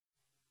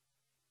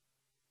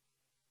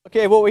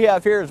Okay, what we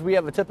have here is we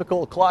have a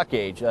typical clock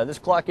gauge. This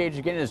clock gauge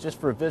again is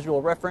just for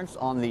visual reference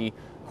on the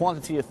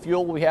quantity of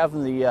fuel we have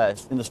in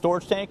the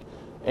storage tank.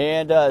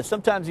 And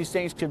sometimes these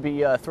things could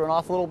be thrown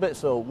off a little bit,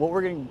 so what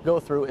we're going to go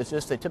through is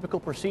just a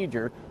typical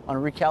procedure on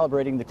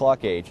recalibrating the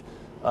clock gauge.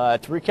 To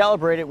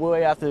recalibrate it, what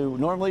we have to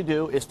normally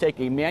do is take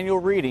a manual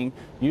reading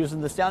using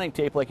the sounding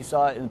tape like you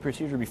saw in the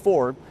procedure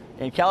before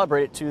and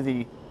calibrate it to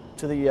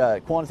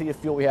the quantity of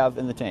fuel we have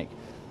in the tank.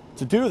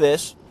 To do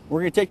this, we're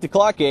going to take the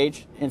clock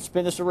gauge and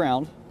spin this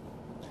around.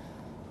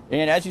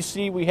 And as you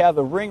see, we have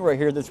a ring right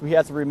here that we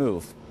have to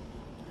remove.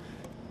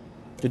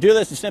 To do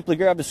this, you simply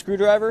grab the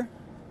screwdriver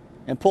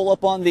and pull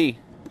up on the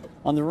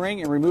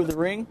ring and remove the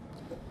ring.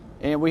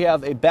 And we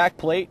have a back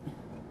plate.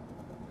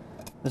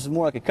 This is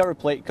more like a cover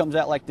plate. It comes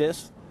out like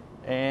this,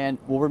 and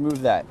we'll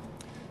remove that.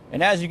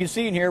 And as you can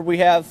see in here, we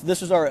have,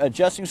 this is our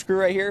adjusting screw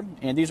right here,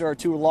 and these are our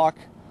two lock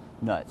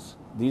nuts.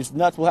 These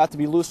nuts will have to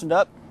be loosened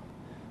up.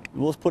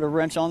 We'll just put a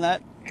wrench on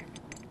that.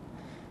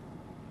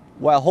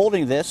 While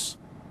holding this,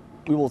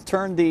 we will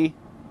turn the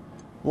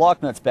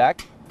lock nuts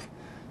back.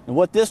 And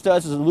what this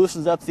does is it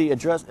loosens up the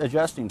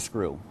adjusting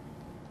screw.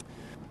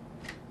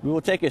 We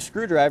will take a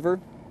screwdriver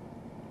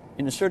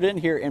and insert it in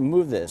here and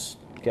move this,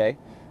 okay,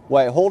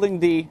 while holding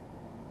the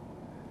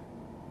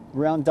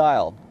round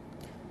dial.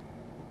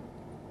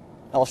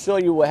 I'll show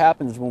you what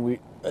happens when we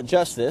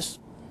adjust this.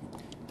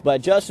 By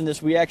adjusting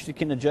this, we actually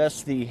can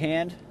adjust the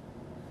hand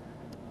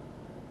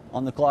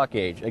on the clock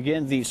gauge.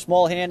 Again, the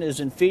small hand is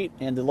in feet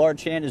and the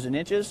large hand is in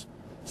inches.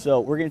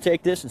 So we're going to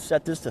take this and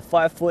set this to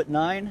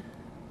 5'9"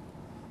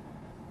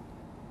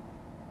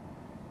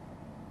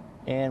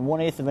 and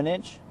 1/8 of an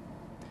inch.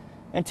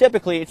 And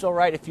typically it's all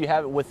right if you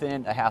have it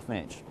within a ½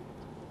 inch.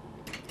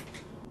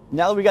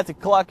 Now that we got the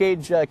clock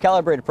gauge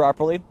calibrated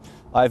properly,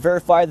 I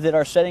verified that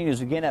our setting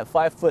is again at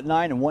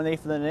 5'9" and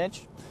 1/8 of an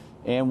inch.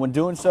 And when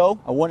doing so,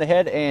 I went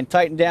ahead and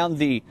tightened down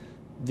the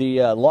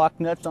lock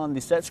nuts on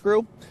the set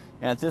screw.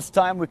 And at this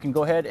time, we can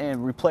go ahead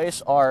and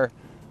replace our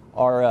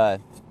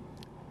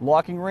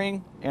locking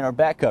ring and our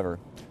back cover.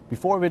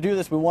 Before we do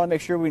this, we want to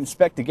make sure we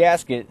inspect the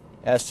gasket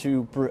as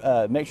to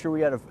make sure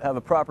we have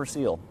a proper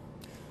seal.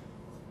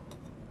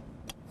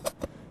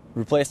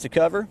 Replace the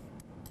cover.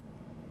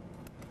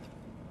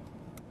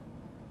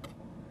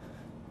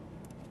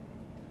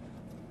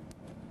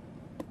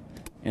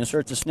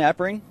 Insert the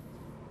snap ring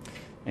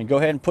and go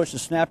ahead and push the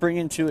snap ring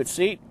into its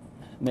seat.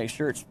 Make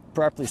sure it's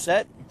properly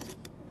set.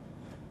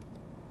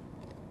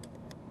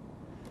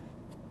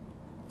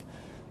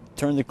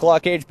 Turn the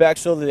clock gauge back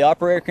so that the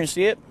operator can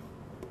see it.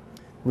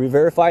 We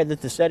verified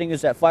that the setting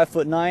is at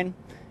 5'9"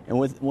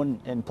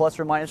 and plus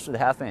or minus to the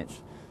 ½ inch.